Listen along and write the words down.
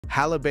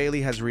Halle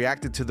Bailey has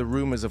reacted to the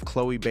rumors of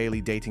Chloe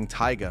Bailey dating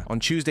Tyga. On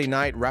Tuesday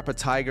night, rapper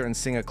Tyga and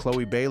singer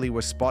Chloe Bailey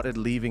were spotted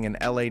leaving an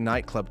LA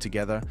nightclub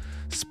together,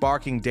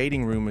 sparking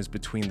dating rumors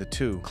between the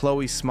two.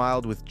 Chloe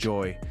smiled with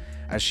joy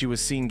as she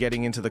was seen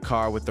getting into the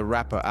car with the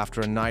rapper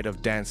after a night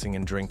of dancing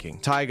and drinking.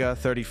 Tyga,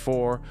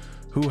 34,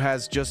 who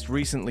has just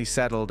recently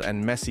settled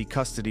and messy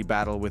custody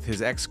battle with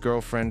his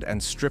ex-girlfriend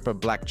and stripper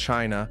Black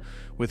China,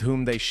 with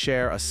whom they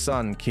share a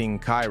son, King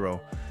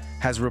Cairo,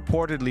 has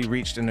reportedly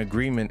reached an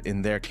agreement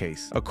in their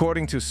case.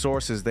 According to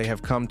sources, they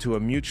have come to a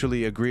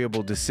mutually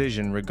agreeable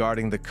decision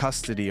regarding the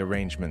custody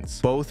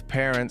arrangements. Both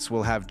parents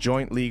will have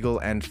joint legal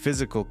and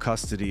physical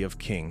custody of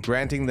King,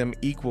 granting them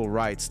equal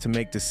rights to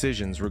make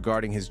decisions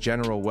regarding his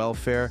general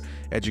welfare,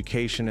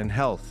 education, and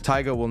health.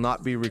 Tyga will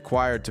not be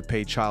required to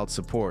pay child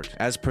support.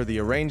 As per the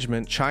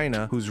arrangement,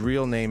 China, whose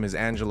real name is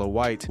Angela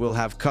White, will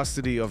have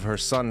custody of her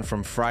son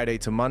from Friday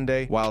to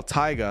Monday, while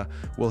Tyga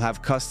will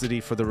have custody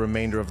for the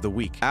remainder of the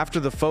week.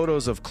 After the photos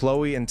of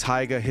Chloe and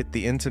Tyga hit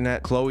the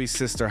internet, Chloe's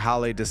sister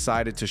Halle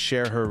decided to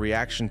share her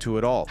reaction to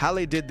it all.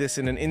 Halle did this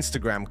in an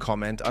Instagram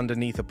comment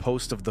underneath a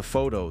post of the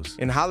photos.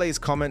 In Halle's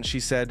comment, she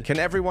said, "Can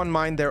everyone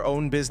mind their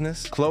own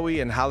business?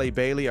 Chloe and Halle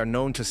Bailey are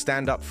known to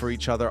stand up for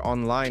each other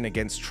online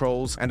against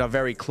trolls and are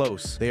very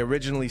close. They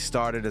originally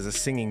started as a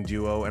singing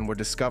duo and were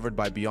discovered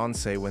by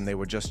Beyonce when they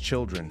were just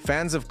children."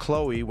 Fans of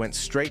Chloe went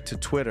straight to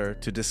Twitter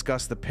to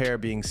discuss the pair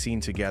being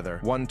seen together.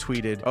 One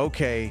tweeted,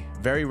 "Okay,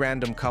 very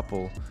random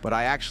couple, but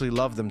I actually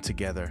love them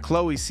together.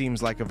 Chloe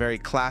seems like a very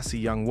classy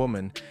young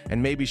woman,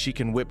 and maybe she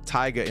can whip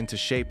Tyga into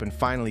shape and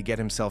finally get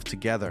himself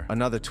together."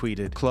 Another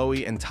tweeted,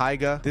 "Chloe and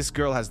Tyga, this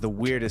girl has the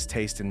weirdest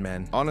taste in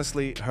men.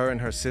 Honestly, her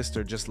and her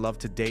sister just love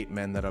to date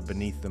men that are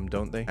beneath them,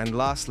 don't they?" And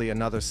lastly,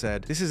 another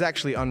said, "This is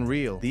actually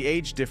unreal. The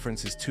age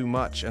difference is too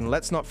much, and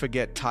let's not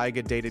forget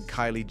Tyga dated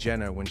Kylie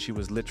Jenner when she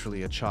was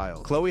literally a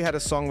child. Chloe had a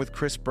song with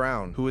Chris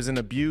Brown, who is an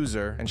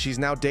abuser, and she's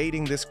now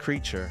dating this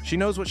creature. She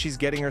knows what she's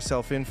getting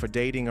herself in for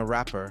dating a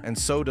rapper, and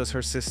so does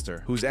her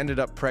sister, who's ended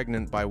up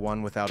pregnant by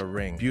one without a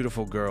ring.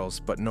 Beautiful girls,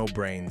 but no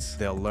brains.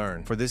 They'll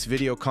learn." For this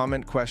video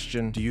comment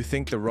question, do you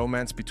think the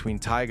romance between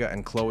Tyga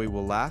and Chloe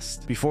will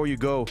last? Before you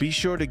go, be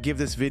sure to give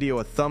this video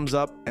a thumbs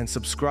up and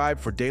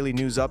subscribe for daily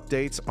news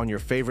updates on your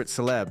favorite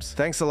celebs.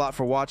 Thanks a lot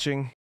for watching.